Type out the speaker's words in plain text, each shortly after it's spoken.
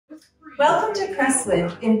Welcome to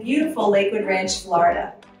Cresswind in beautiful Lakewood Ranch,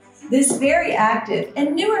 Florida. This very active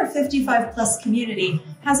and newer 55-plus community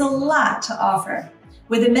has a lot to offer,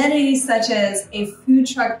 with amenities such as a food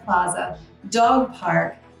truck plaza, dog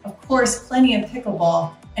park, of course plenty of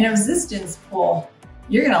pickleball, and a resistance pool.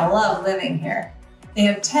 You're gonna love living here. They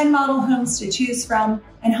have 10 model homes to choose from,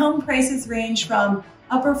 and home prices range from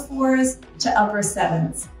upper 4s to upper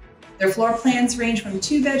 7s. Their floor plans range from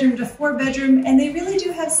 2-bedroom to 4-bedroom, and they really do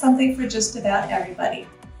have something for just about everybody.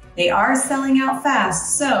 They are selling out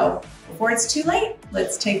fast, so before it's too late,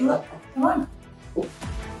 let's take a look. Come on.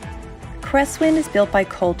 Cresswind is built by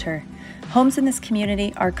Coulter. Homes in this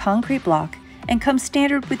community are concrete block and come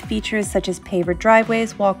standard with features such as paver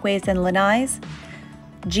driveways, walkways, and lanais,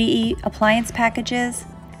 GE appliance packages,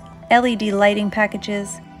 LED lighting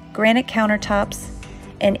packages, granite countertops,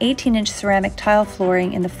 and 18-inch ceramic tile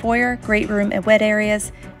flooring in the foyer, great room, and wet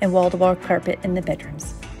areas, and wall-to-wall carpet in the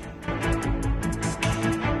bedrooms.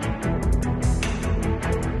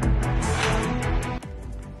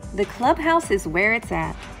 The clubhouse is where it's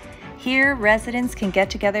at. Here, residents can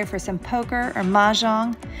get together for some poker or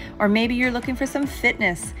mahjong, or maybe you're looking for some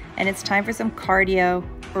fitness and it's time for some cardio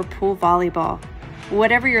or pool volleyball.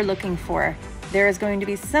 Whatever you're looking for, there is going to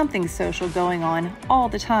be something social going on all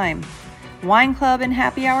the time. Wine club and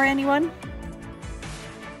happy hour, anyone?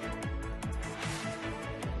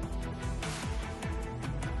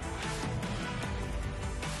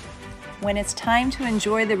 When it's time to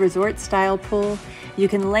enjoy the resort-style pool, you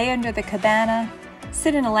can lay under the cabana,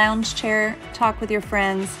 sit in a lounge chair, talk with your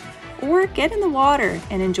friends, or get in the water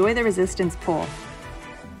and enjoy the resistance pool.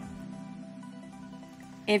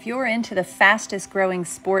 If you're into the fastest growing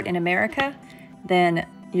sport in America, then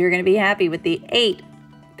you're going to be happy with the 8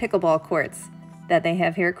 pickleball courts that they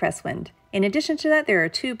have here at Cresswind. In addition to that, there are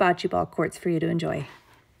 2 bocce ball courts for you to enjoy.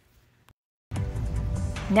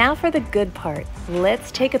 Now for the good part.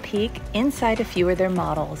 Let's take a peek inside a few of their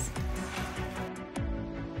models.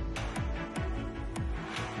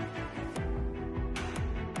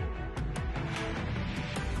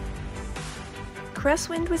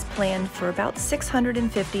 Cresswind was planned for about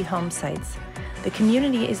 650 home sites. The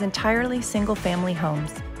community is entirely single-family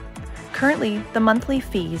homes. Currently, the monthly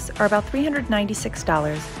fees are about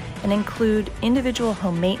 $396 and include individual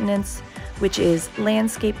home maintenance, which is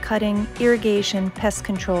landscape cutting, irrigation, pest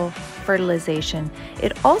control, fertilization.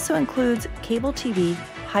 It also includes cable TV,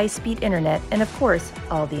 high-speed internet, and of course,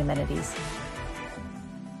 all the amenities.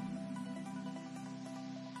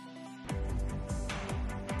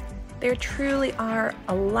 There truly are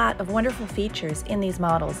a lot of wonderful features in these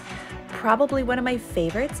models. Probably one of my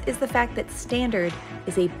favorites is the fact that standard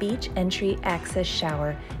is a beach entry access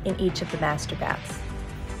shower in each of the master baths.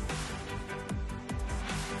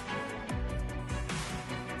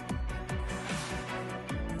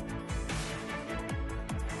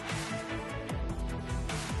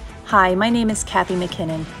 Hi, my name is Kathy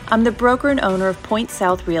McKinnon. I'm the broker and owner of Point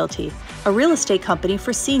South Realty, a real estate company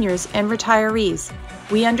for seniors and retirees.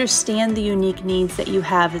 We understand the unique needs that you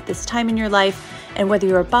have at this time in your life, and whether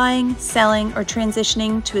you are buying, selling, or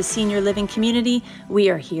transitioning to a senior living community, we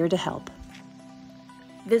are here to help.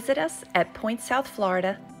 Visit us at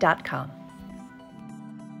pointsouthflorida.com.